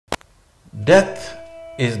Death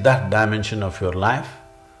is that dimension of your life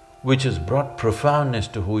which has brought profoundness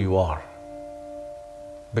to who you are,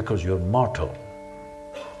 because you're mortal.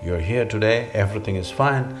 You're here today, everything is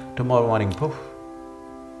fine, tomorrow morning, poof,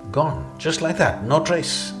 gone, just like that, no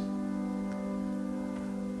trace.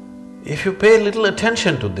 If you pay little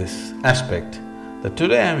attention to this aspect, that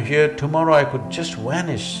today I'm here, tomorrow I could just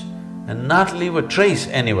vanish and not leave a trace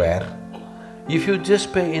anywhere, if you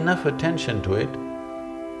just pay enough attention to it,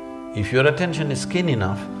 if your attention is keen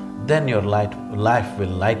enough, then your life will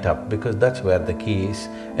light up, because that's where the key is.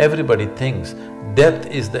 Everybody thinks death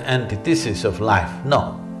is the antithesis of life.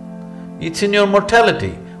 No, it's in your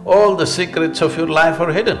mortality. All the secrets of your life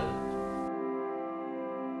are hidden.